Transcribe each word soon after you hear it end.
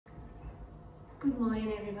Good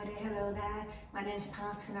morning everybody, hello there. My name's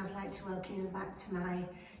Pat and I'd like to welcome you back to my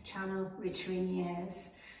channel, Richer in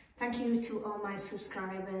Years. Thank you to all my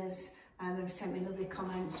subscribers that have sent me lovely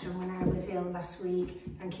comments from when I was ill last week.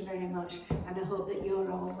 Thank you very much, and I hope that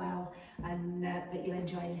you're all well and that you'll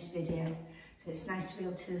enjoy this video. So it's nice to be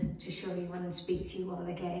able to show you and speak to you all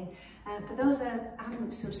again. For those that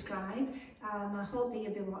haven't subscribed, I hope that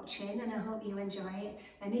you'll be watching and I hope you enjoy it.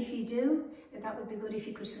 And if you do, that would be good if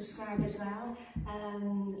you could subscribe as well.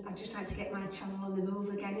 I'd just like to get my channel on the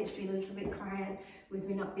move again. It's been a little bit quiet with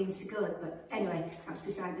me not being so good, but anyway, that's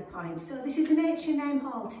beside the point. So this is an H&M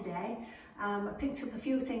haul today. I picked up a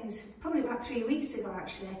few things probably about 3 weeks ago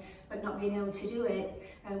actually, but not being able to do it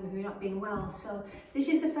with me not being well. So this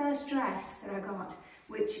is the first dress that I got,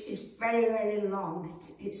 which is very, very long.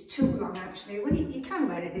 It's too long actually. Well, you can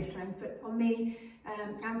wear it this length, but on me,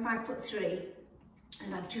 I'm 5'3",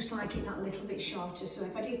 and I'd just like it not a little bit shorter. So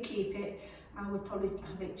if I did keep it, I would probably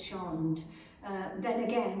have it shortened. Then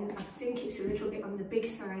again, I think it's a little bit on the big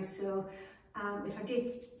size. So if I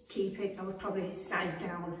did keep it, I would probably size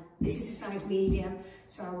down. This is a size medium,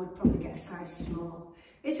 so I would probably get a size small.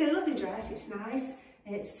 It's a lovely dress, it's nice.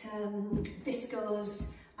 It's viscose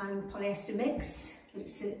and polyester mix.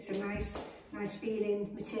 It's a nice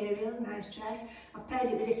feeling material, nice dress. I've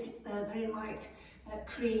paired it with this very light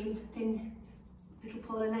cream, thin little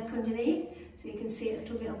polo neck underneath, so you can see it a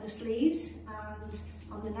little bit on the sleeves and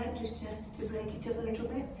on the neck, just to break it up a little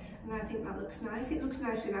bit. And I think that looks nice. It looks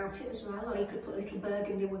nice without it as well, or you could put a little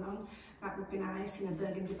burgundy one on. That would be nice, and a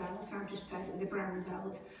burgundy belt. I've just paired it with a brown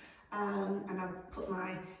belt. And I've put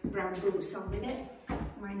my brown boots on with it,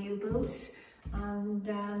 my new boots. And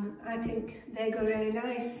I think they go really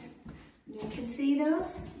nice. You can see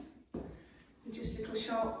those. Just little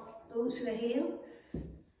short boots with a heel.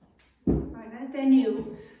 Right now, they're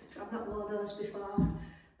new, so I've not worn those before.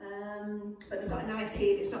 But they've got a nice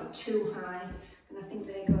heel, it's not too high. And I think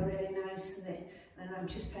they go really nice with it. And I've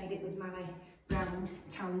just paired it with my brown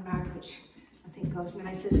tan bag, which I think goes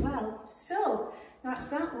nice as well. So that's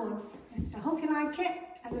that one. I hope you like it.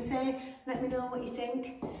 As I say, let me know what you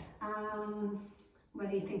think.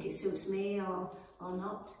 Whether you think it suits me or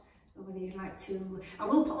not. Or whether you'd like to. I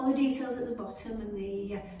will put all the details at the bottom and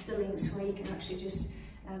the links where you can actually just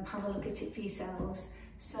have a look at it for yourselves.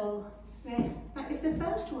 So there, that is the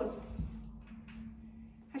first one.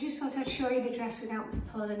 I just thought I'd show you the dress without the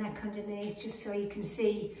polo neck underneath, just so you can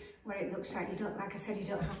see what it looks like. You don't, like I said, you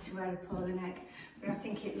don't have to wear a polo neck, but I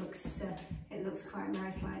think it looks quite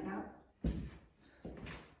nice like that.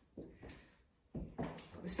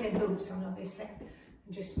 Got the same boots on, obviously,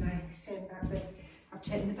 and just my same bag, but I've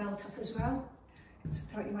taken the belt off as well, because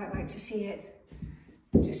I thought you might like to see it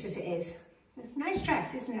just as it is. It's a nice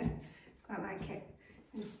dress, isn't it? Quite like it.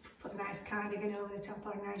 And put a nice cardigan over the top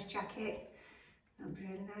or a nice jacket. That'd be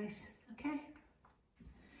really nice.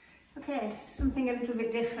 Okay, something a little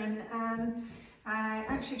bit different. I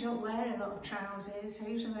actually don't wear a lot of trousers. I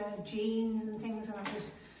usually wear jeans and things when I'm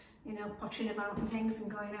just, you know, pottering about and things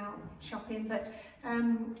and going out shopping. But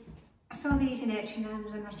I saw these in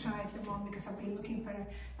H&M's and I tried them on because I've been looking for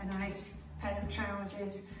a nice pair of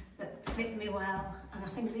trousers that fit me well. And I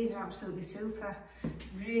think these are absolutely super.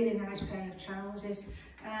 Really nice pair of trousers.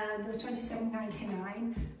 They were $27.99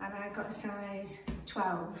 and I got a size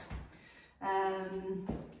 12.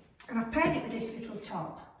 And I've paired it with this little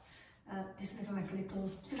top. It's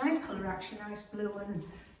a nice colour actually, nice blue and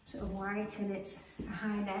sort of white, and it's a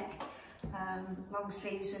high neck, long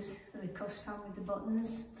sleeves with the cuffs on with the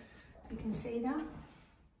buttons. You can see that,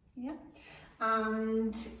 yeah.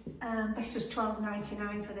 And this was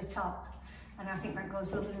 $12.99 for the top, and I think that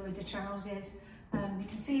goes lovely with the trousers. You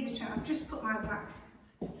can see the I've just put my black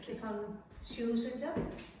slip-on shoes with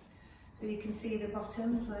them, so you can see the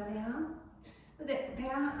bottoms where they are. But they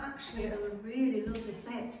are actually a really lovely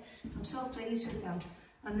fit. I'm so pleased with them,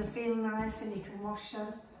 and they feel nice, and you can wash them.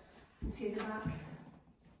 You can see the back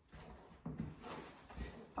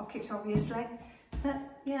pockets, obviously. But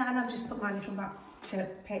yeah, and I've just put my little back to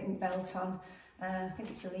patent belt on. I think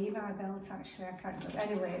it's a Levi belt actually. I can't remember.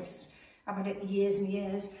 Anyway, I've had it years and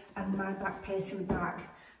years, and my black patent bag.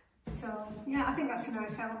 So yeah, I think that's a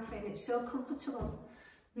nice outfit. It's so comfortable,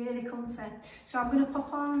 really comfy. So I'm going to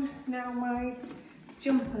pop on now my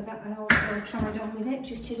jumper that I also tried on with it,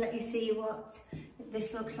 just to let you see what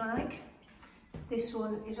this looks like. This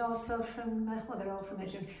one is also from, well, they're all from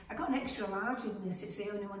H&M. I got an extra large in this. It's the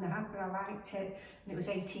only one they had, but I liked it, and it was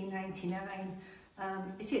 $18.99.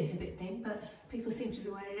 It is a bit big, but people seem to be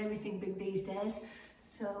wearing everything big these days.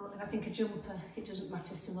 So, and I think a jumper, it doesn't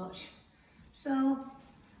matter so much. So,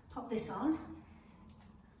 pop this on.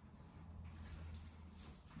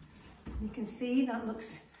 You can see that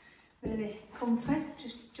looks really comfy.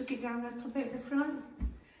 Just tuck it down a little bit at the front.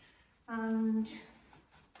 And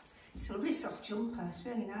it's a lovely soft jumper, it's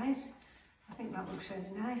really nice. I think that looks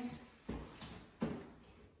really nice.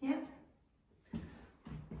 Yeah.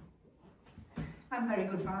 And very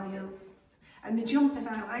good value. And the jumpers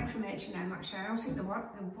I like from H&M actually, I always think they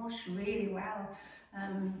wash really well.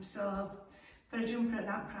 So for a jumper at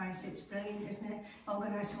that price, it's brilliant, isn't it?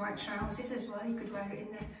 Organised white trousers as well, you could wear it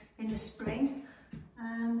in the spring.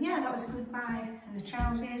 Yeah, that was a good buy. And the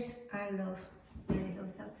trousers, I love, really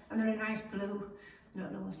love them. And they're a nice blue. I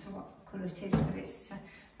don't know what colour it is, but it's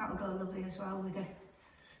that'll go lovely as well with a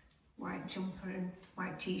white jumper and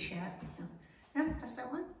white t-shirt. So yeah, that's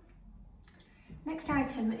that one. Next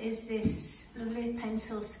item is this lovely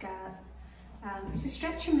pencil skirt. It's a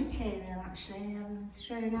stretchy material actually. It's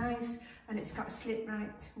really nice, and it's got a slip right,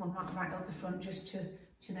 well not right up the front, just to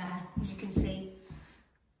there, as you can see.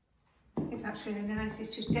 I think that's really nice.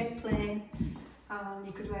 It's just dead plain.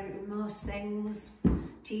 You could wear it with most things,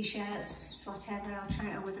 t-shirts, whatever. I'll try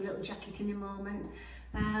it on with a little jacket in a moment.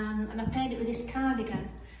 And I paired it with this cardigan,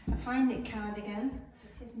 a fine knit cardigan,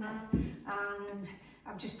 it is now. And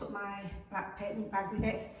I've just put my black patent bag with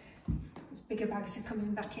it. These bigger bags are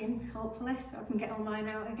coming back in, hopefully, so I can get all mine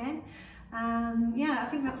out again. Yeah, I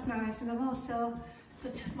think that's nice. And I've also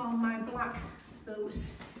put on my black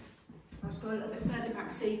boots. I'll go a little bit further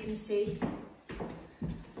back so you can see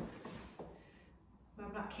my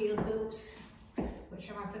black heel boots,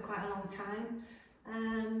 which I've had for quite a long time.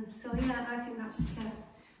 So yeah, I think that's a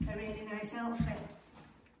really nice outfit.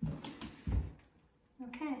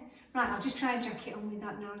 Okay, right, I'll just try a jacket on with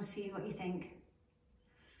that now and see what you think.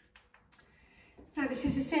 Right, this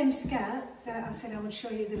is the same skirt that I said I would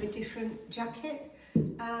show you with a different jacket.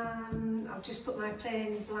 I've just put my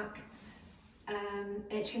plain black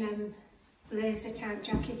H&M blazer type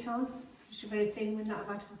jacket on. It's a very thin one that I've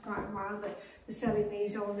had for quite a while, but they're selling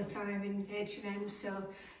these all the time in H&M, so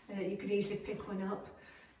you could easily pick one up.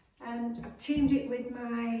 And I've teamed it with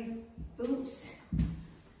my boots,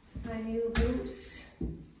 my new boots.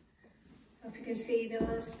 Hope you can see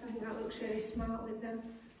those. I think that looks really smart with them.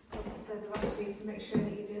 I'll put further on so you can make sure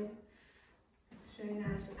that you do. It's really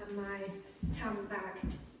nice. And my tan bag.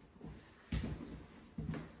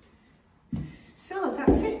 So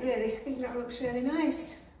that's it really. I think that looks really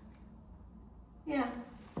nice. Yeah,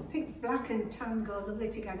 I think black and tan go lovely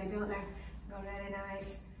together, don't they? Go really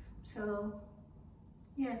nice. So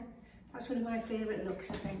yeah, that's one of my favourite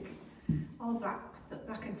looks, I think. All black, but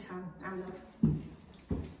black and tan, I love.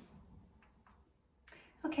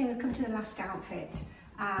 Okay, we've come to the last outfit.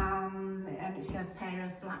 And it's a pair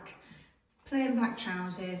of plain black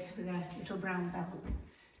trousers with a little brown belt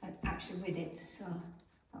actually with it, so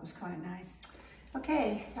that was quite nice.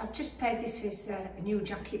 Okay, I've just paired this with a new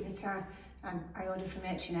jacket that I ordered from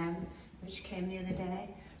H&M, which came the other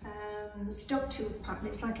day. It's dogtooth pattern.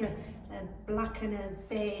 It's like a black and a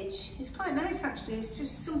beige. It's quite nice actually. It's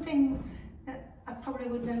just something that I probably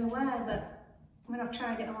would never wear, but when I've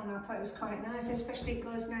tried it on, I thought it was quite nice. Especially it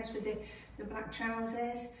goes nice with the black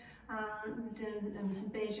trousers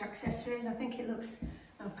and beige accessories. I think it looks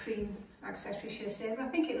cream accessory, should I say? But I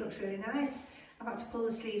think it looks really nice. I've had to pull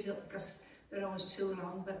the sleeves up because they're always too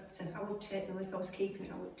long, but I would take them if I was keeping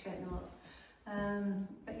it. I would take them up.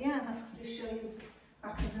 But yeah, I'll just show you the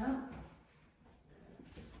back of that.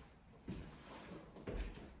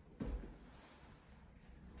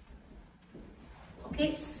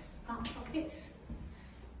 Pockets, back pockets,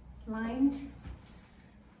 lined.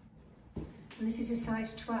 And this is a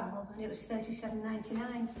size 12 and it was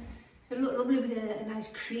 £37.99. It looked lovely with a nice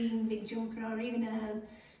cream big jumper, or even a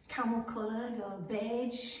camel coloured or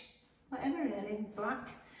beige, whatever really,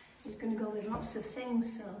 black. It's going to go with lots of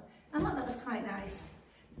things, so I thought that was quite nice.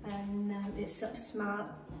 And it's sort of smart,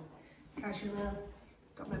 casual.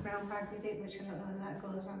 Got my brown bag with it, which I don't know how that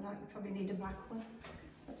goes on. You probably need a black one.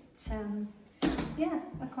 But yeah,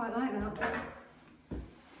 I quite like that.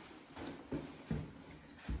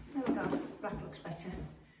 There we go, black looks better.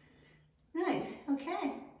 Right,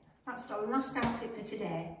 okay, that's the last outfit for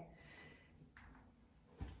today.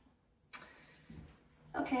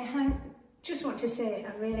 Okay, I just want to say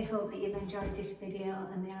I really hope that you've enjoyed this video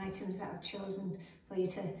and the items that I've chosen for you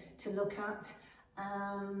to look at.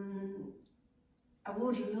 I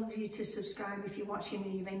would love you to subscribe if you're watching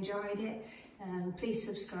and you've enjoyed it. Please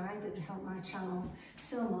subscribe, it would help my channel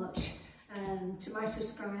so much. To my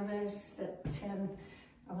subscribers that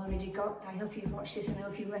I've already got, I hope you've watched this and I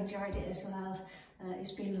hope you've enjoyed it as well.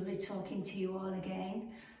 It's been lovely talking to you all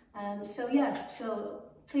again. So yeah, so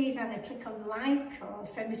please either click on like or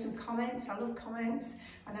send me some comments. I love comments,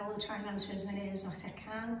 and I will try and answer as many as what I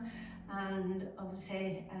can. And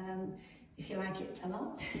obviously, if you like it a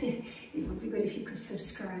lot, it would be good if you could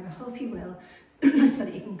subscribe. I hope you will, so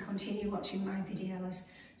that you can continue watching my videos.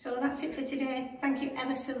 So that's it for today. Thank you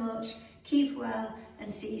ever so much. Keep well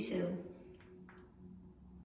and see you soon.